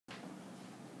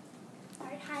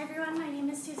Hi everyone, my name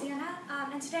is Suzannah,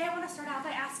 and today I want to start out by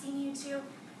asking you to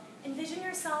envision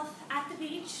yourself at the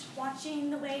beach, watching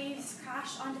the waves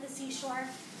crash onto the seashore.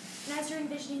 And as you're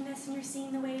envisioning this and you're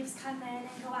seeing the waves come in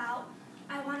and go out,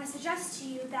 I want to suggest to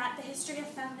you that the history of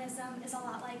feminism is a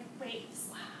lot like waves.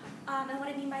 And what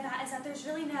I mean by that is that there's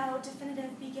really no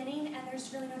definitive beginning and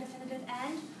there's really no definitive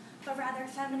end, but rather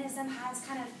feminism has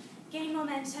kind of gained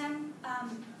momentum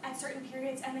at certain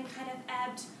periods and then kind of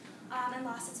ebbed and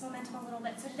lost its momentum a little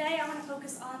bit. So today I want to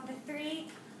focus on the three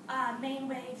main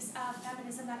waves of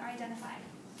feminism that are identified.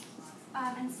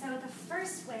 And so the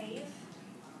first wave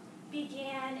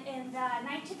began in the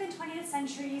 19th and 20th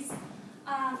centuries,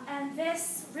 and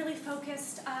this really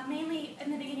focused mainly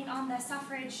in the beginning on the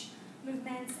suffrage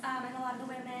movements, and a lot of the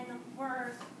women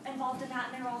were involved in that,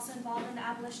 and they were also involved in the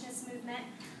abolitionist movement.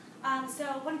 So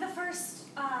one of the first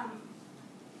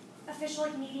official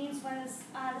meetings was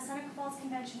the Seneca Falls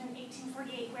Convention in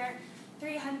 1848, where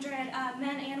 300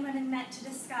 men and women met to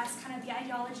discuss kind of the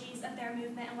ideologies of their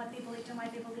movement and what they believed and why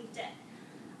they believed it.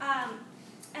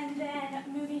 And then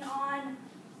moving on,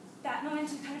 that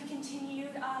momentum kind of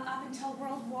continued up until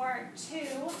World War II,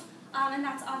 and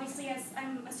that's obviously, as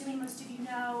I'm assuming most of you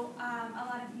know, a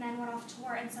lot of men went off to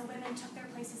war, and so women took their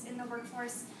places in the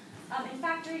workforce in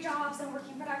factory jobs and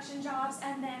working production jobs,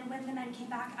 and then when the men came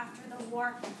back after the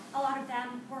war, a lot of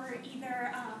them were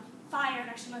either fired,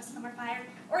 actually most of them were fired,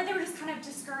 or they were just kind of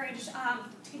discouraged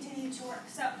to continue to work.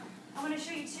 So I want to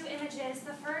show you two images.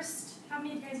 The first, how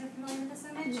many of you guys are familiar with this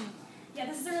image? Yeah,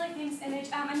 this is a really famous image,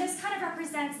 and this kind of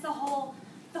represents the whole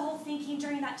thinking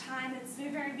during that time. It's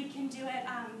very we can do it,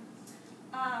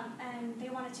 and they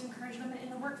wanted to encourage women in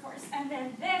the workforce. And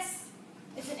then this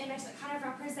is an image that kind of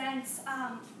represents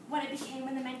what it became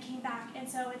when the men came back. And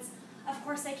so it's, of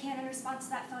course I can in response to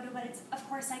that photo, but it's, of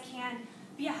course I can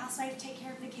be a housewife, take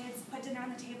care of the kids, put dinner on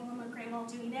the table, and look great while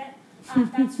doing it.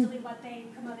 That's really what they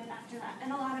promoted after that.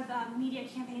 And a lot of media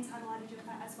campaigns had a lot to do with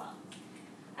that as well.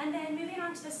 And then moving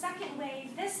on to the second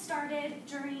wave, this started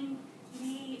during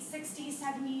the 60s,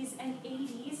 70s, and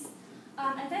 80s.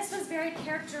 And this was very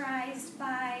characterized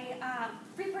by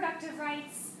reproductive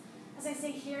rights, as I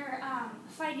say here,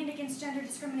 fighting against gender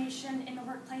discrimination in the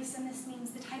workplace, and this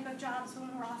means the type of jobs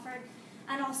women were offered,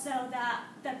 and also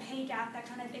the pay gap that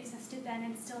kind of existed then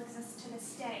and still exists to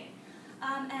this day.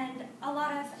 And a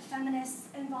lot of feminists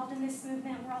involved in this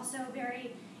movement were also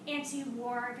very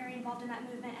anti-war, very involved in that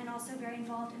movement, and also very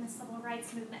involved in the civil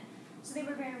rights movement. So they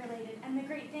were very related. And the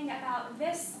great thing about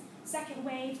this second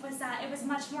wave was that it was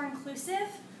much more inclusive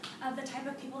of the type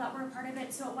of people that were a part of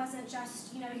it. So it wasn't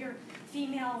just, your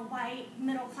female, white,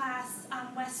 middle class,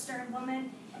 Western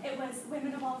woman. It was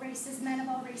women of all races, men of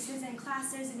all races, and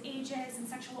classes, and ages, and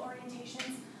sexual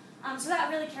orientations. So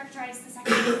that really characterized the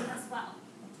second wave as well.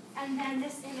 And then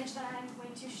this image that I'm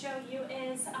going to show you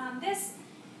is this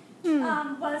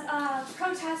was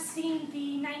protesting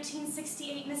the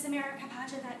 1968 Miss America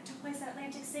pageant that took place at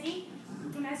Atlantic City.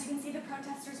 And as you can see, the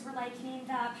protesters were likening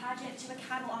the pageant to a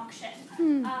cattle auction.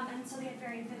 And so they had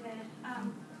very vivid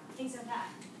things of that.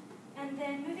 And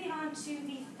then moving on to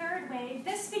the third wave,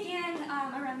 this began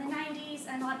around the 90s,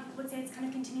 and a lot of people would say it's kind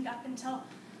of continued up until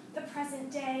the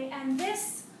present day. And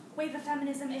this wave of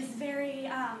feminism is very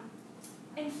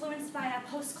influenced by a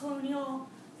post-colonial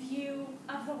view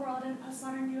of the world and a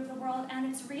postmodern view of the world, and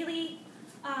it's really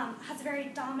has a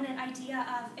very dominant idea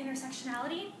of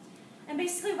intersectionality. And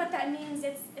basically what that means,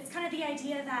 it's kind of the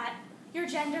idea that your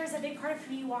gender is a big part of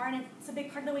who you are, and it's a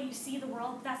big part of the way you see the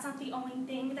world. That's not the only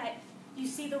thing that you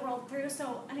see the world through.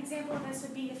 So an example of this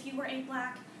would be if you were a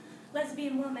black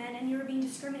lesbian woman and you were being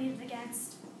discriminated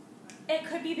against. It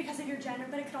could be because of your gender,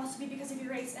 but it could also be because of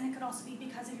your race, and it could also be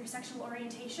because of your sexual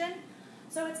orientation.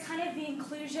 So it's kind of the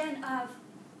inclusion of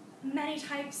many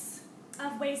types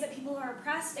of ways that people are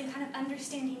oppressed and kind of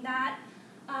understanding that.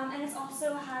 And it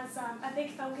also has a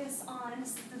big focus on, and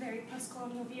this is the very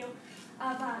post-colonial view,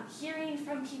 of hearing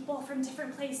from people from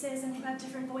different places and who have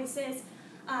different voices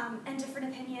and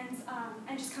different opinions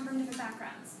and just come from different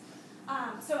backgrounds.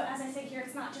 So as I say here,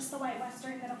 it's not just the white,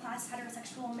 Western, middle-class,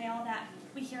 heterosexual male that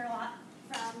we hear a lot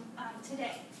from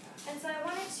today. And so I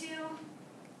wanted to,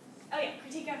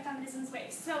 critique of feminism's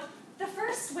waves. So the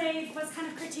first wave was kind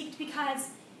of critiqued because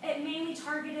it mainly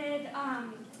targeted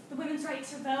the women's right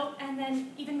to vote, and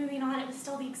then even moving on, it was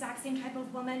still the exact same type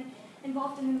of woman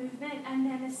involved in the movement. And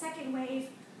then the second wave,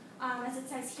 as it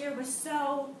says here, was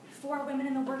so for women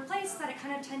in the workplace that it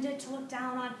kind of tended to look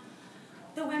down on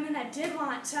the women that did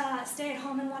want to stay at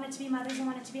home and wanted to be mothers and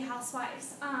wanted to be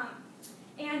housewives.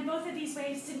 And both of these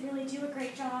waves didn't really do a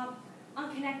great job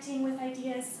on connecting with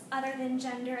ideas other than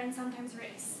gender and sometimes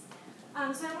race.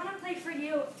 So I want to play for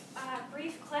you a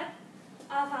brief clip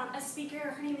of a speaker.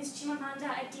 Her name is Chimamanda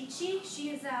Adichie.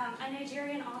 She is a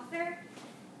Nigerian author,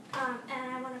 and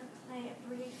I want to play a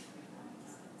brief.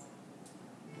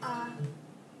 I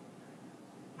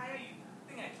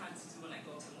think I tried to do when I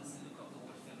got to look up the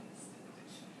word feminist in the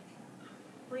dictionary.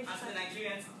 Brief as the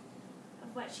Nigerian of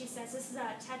what she says. This is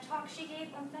a TED talk she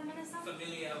gave on feminism.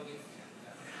 Familiar with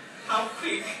how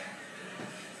quick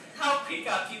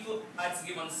are people to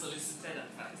give unsolicited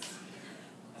advice.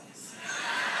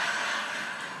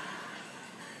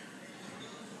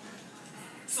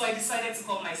 So I decided to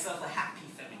call myself a happy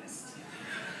feminist.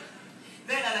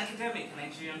 Then an academic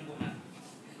Nigerian woman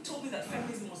told me that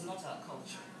feminism was not our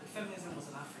culture, that feminism was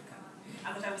an African,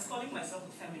 and that I was calling myself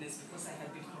a feminist because I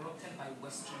had been corrupted by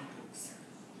Western books.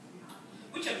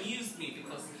 Which amused me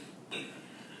because,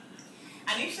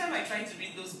 and each time I try to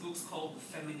read those books called the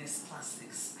feminist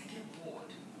classics, I get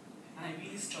bored, and I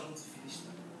really struggle to finish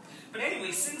them. But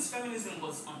anyway, since feminism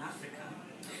was un-African,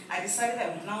 I decided I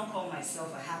would now call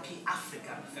myself a happy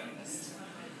African feminist.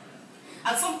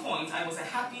 At some point, I was a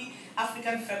happy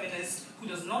African feminist who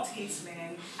does not hate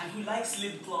men, and who likes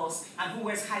lip gloss, and who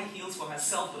wears high heels for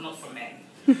herself but not for men.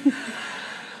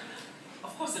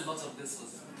 Of course, a lot of this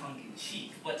was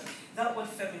tongue-in-cheek, but that word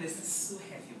feminist is so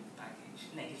heavy with baggage,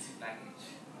 negative baggage.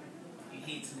 You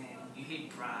hate men, you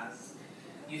hate bras,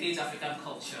 you hate African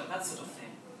culture, that sort of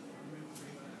thing.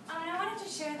 And I wanted to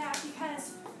share that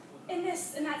because in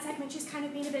that segment, she's kind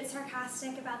of being a bit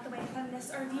sarcastic about the way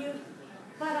feminists are viewed.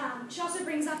 But she also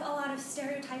brings up a lot of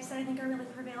stereotypes that I think are really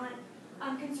prevalent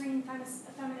concerning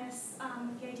feminists,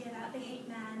 the idea that they hate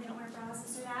men, they don't wear bras,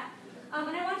 this or that. And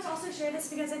I wanted to also share this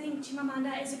because I think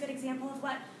Chimamanda is a good example of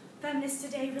what feminists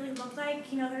today really look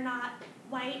like. You know, they're not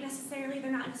white necessarily,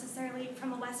 they're not necessarily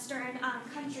from a Western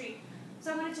country.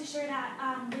 So I wanted to share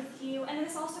that with you. And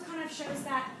this also kind of shows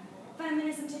that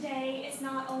feminism today is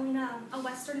not only a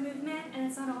Western movement, and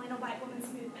it's not only a white woman's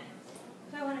movement.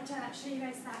 So I wanted to show you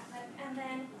guys that clip. And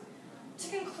then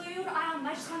to conclude,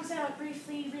 I just wanted to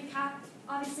briefly recap.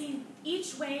 Obviously,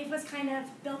 each wave was kind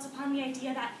of built upon the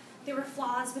idea that there were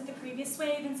flaws with the previous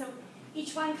wave, and so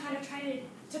each one kind of tried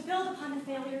to build upon the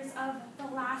failures of the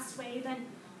last wave. And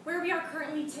where we are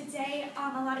currently today,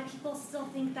 a lot of people still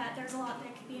think that there's a lot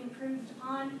that could be improved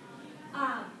upon.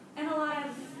 And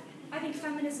I think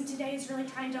feminism today is really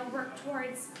trying to work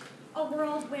towards a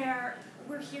world where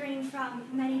we're hearing from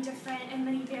many different and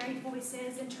many varied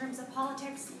voices in terms of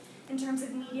politics, in terms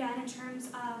of media, and in terms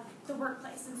of the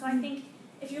workplace. And so I think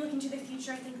if you're looking to the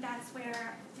future, I think that's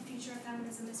where the future of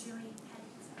feminism is really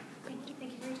headed. So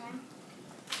thank you for your time.